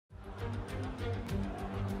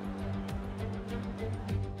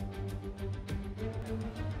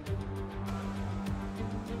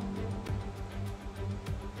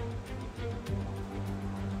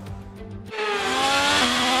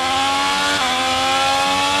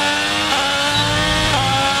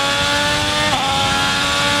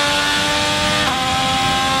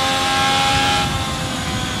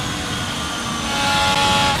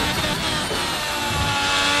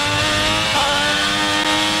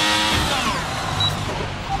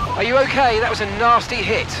Are you okay? That was a nasty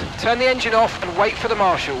hit. Turn the engine off and wait for the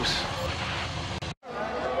marshals.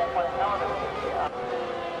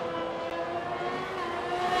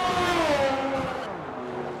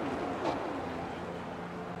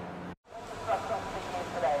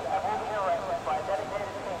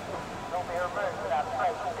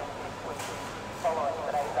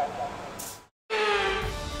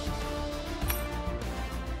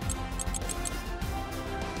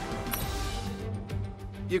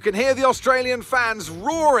 You can hear the Australian fans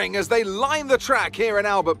roaring as they line the track here in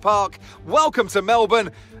Albert Park. Welcome to Melbourne,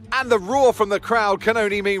 and the roar from the crowd can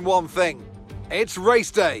only mean one thing. It's race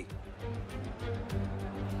day.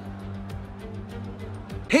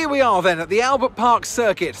 Here we are then at the Albert Park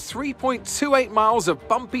circuit, 3.28 miles of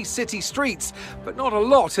bumpy city streets, but not a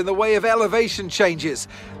lot in the way of elevation changes.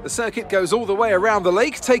 The circuit goes all the way around the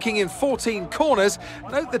lake, taking in 14 corners.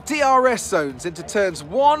 Note the DRS zones into turns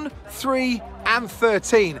 1, 3 and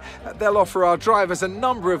 13. They'll offer our drivers a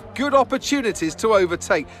number of good opportunities to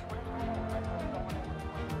overtake.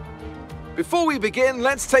 Before we begin,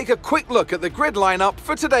 let's take a quick look at the grid lineup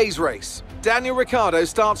for today's race. Daniel Ricciardo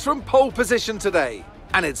starts from pole position today,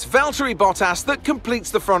 and it's Valtteri Bottas that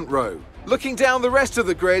completes the front row. Looking down the rest of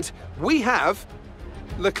the grid, we have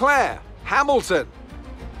Leclerc, Hamilton,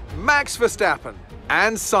 Max Verstappen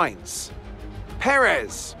and Sainz,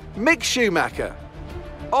 Perez, Mick Schumacher,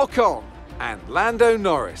 Ocon and Lando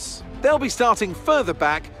Norris. They'll be starting further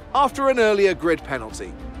back after an earlier grid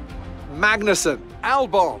penalty. Magnussen,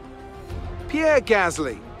 Albon, Pierre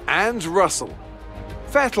Gasly and Russell,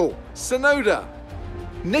 Vettel, Tsunoda,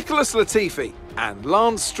 Nicholas Latifi and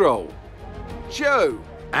Lance Stroll, Joe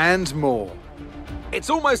and more. It's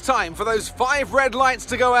almost time for those 5 red lights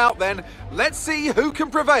to go out then. Let's see who can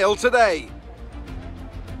prevail today.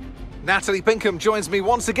 Natalie Pinkham joins me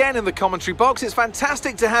once again in the commentary box. It's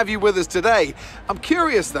fantastic to have you with us today. I'm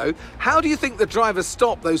curious though, how do you think the drivers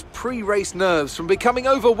stop those pre-race nerves from becoming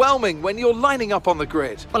overwhelming when you're lining up on the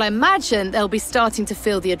grid? Well, I imagine they'll be starting to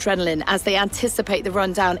feel the adrenaline as they anticipate the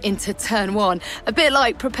rundown into turn 1, a bit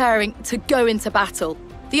like preparing to go into battle.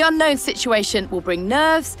 The unknown situation will bring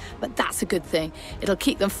nerves, but that's a good thing. It'll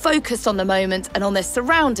keep them focused on the moment and on their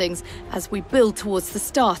surroundings as we build towards the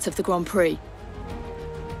start of the Grand Prix.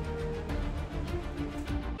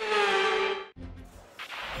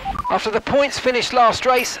 After the points finished last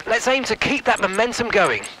race, let's aim to keep that momentum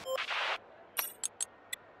going.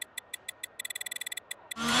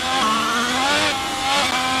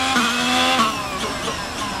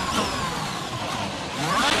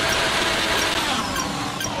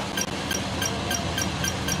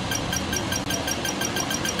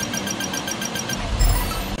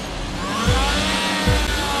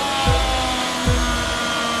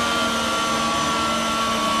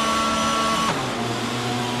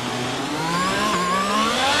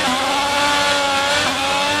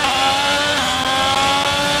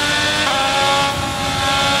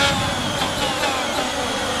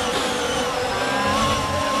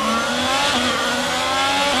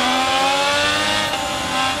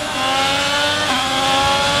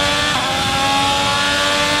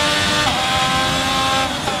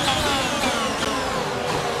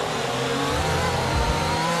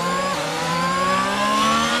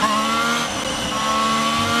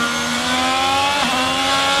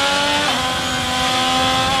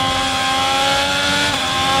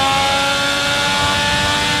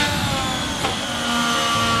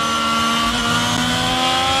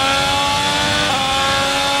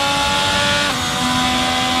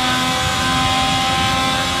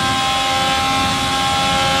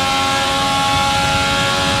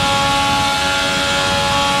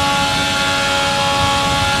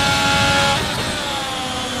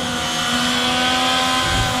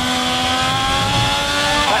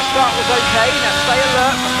 Okay, now stay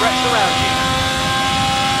alert for threats around you.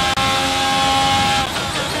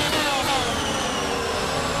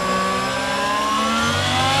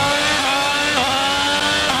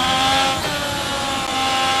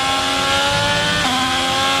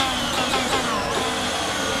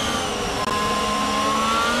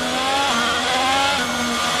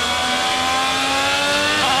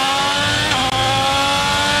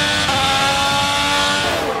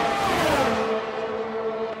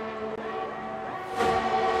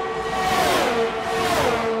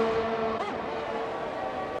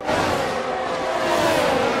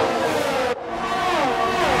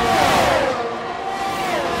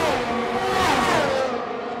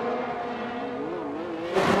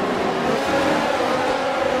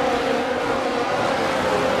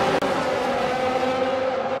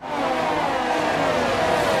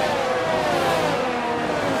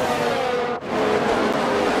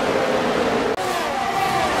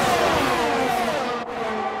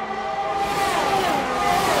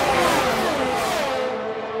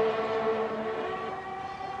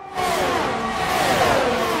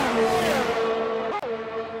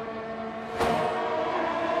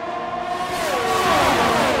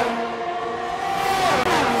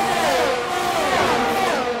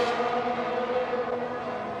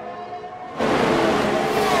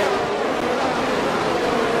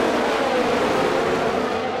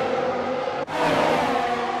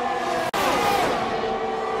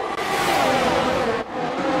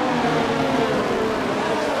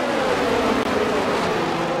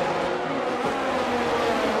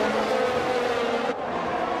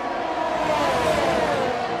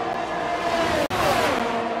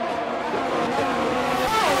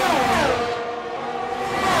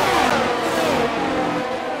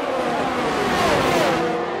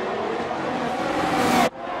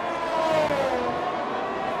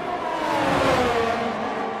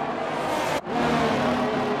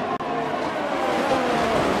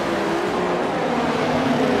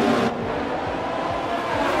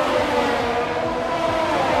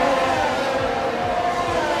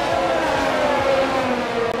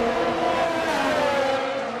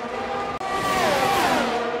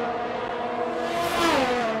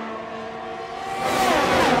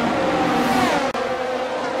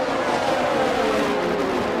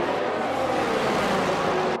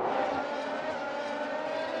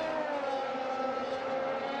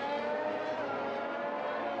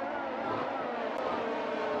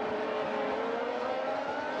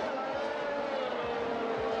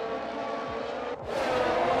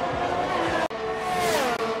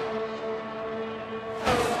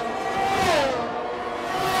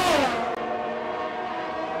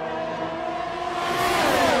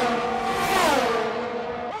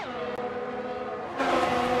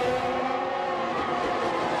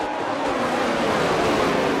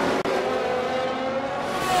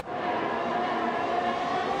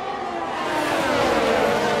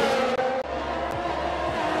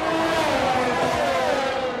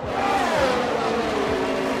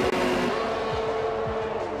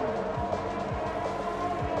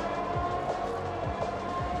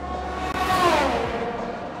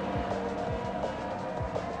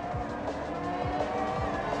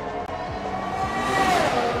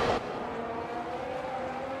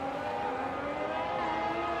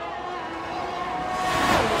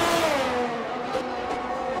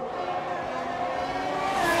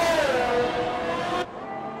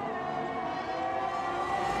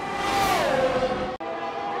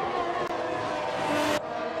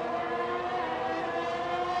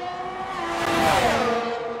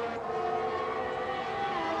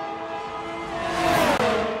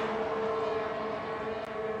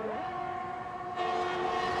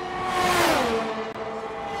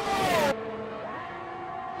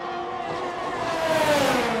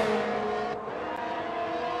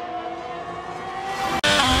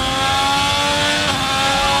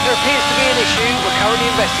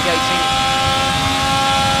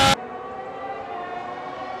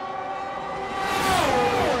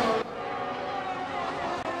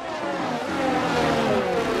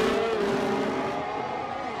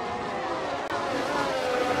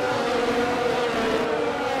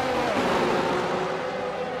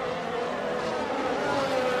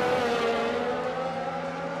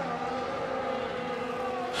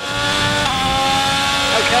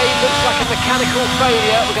 mechanical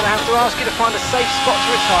failure. We're going to have to ask you to find a safe spot to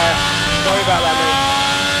retire. Sorry about that, mate.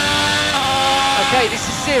 Okay, this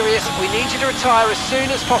is serious. We need you to retire as soon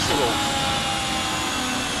as possible.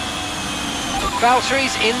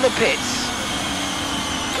 Valtteri's in the pits.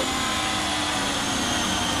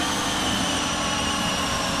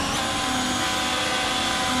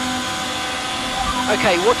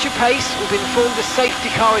 Okay, watch your pace. We've been informed the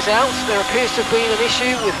safety car is out. There appears to have been an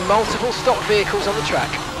issue with multiple stock vehicles on the track.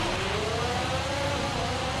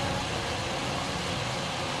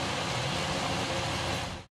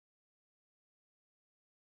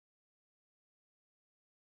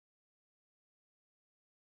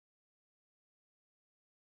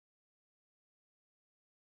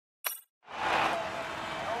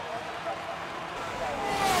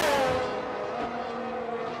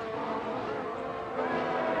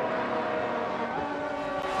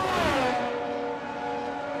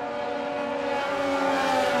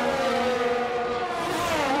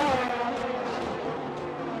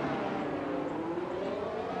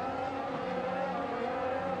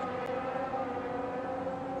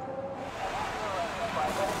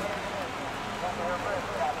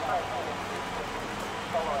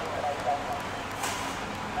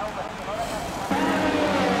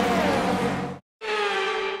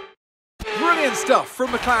 Brilliant stuff from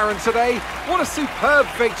McLaren today. What a superb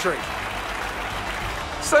victory.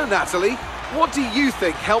 So Natalie, what do you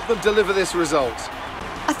think helped them deliver this result?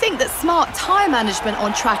 I think that smart tyre management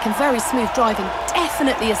on track and very smooth driving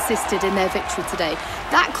definitely assisted in their victory today.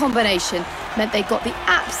 That combination meant they got the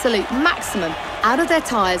absolute maximum out of their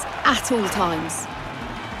tyres at all times.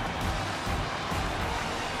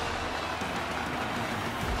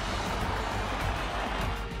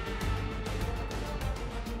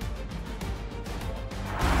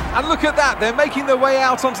 And look at that, they're making their way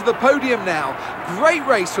out onto the podium now. Great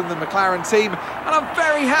race from the McLaren team, and I'm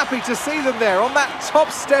very happy to see them there on that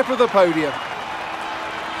top step of the podium.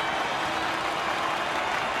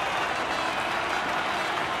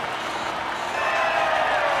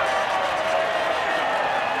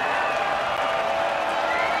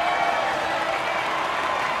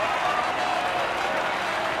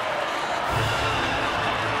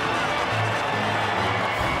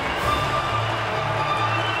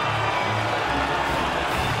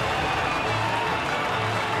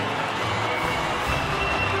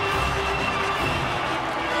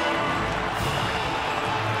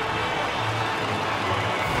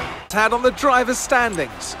 Had on the drivers'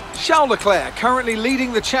 standings. Charles Leclerc, currently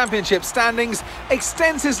leading the championship standings,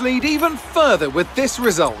 extends his lead even further with this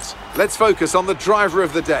result. Let's focus on the driver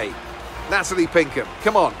of the day. Natalie Pinkham,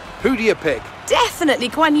 come on, who do you pick? Definitely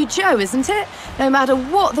Guan Yu, isn't it? No matter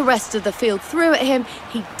what the rest of the field threw at him,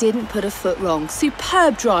 he didn't put a foot wrong.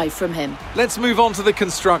 Superb drive from him. Let's move on to the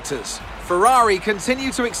constructors. Ferrari continue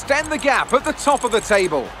to extend the gap at the top of the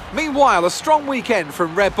table. Meanwhile, a strong weekend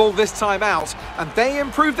from Red Bull this time out, and they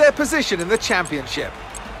improve their position in the championship.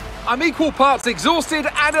 I'm equal parts exhausted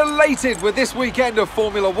and elated with this weekend of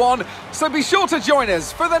Formula One, so be sure to join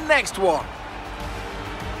us for the next one.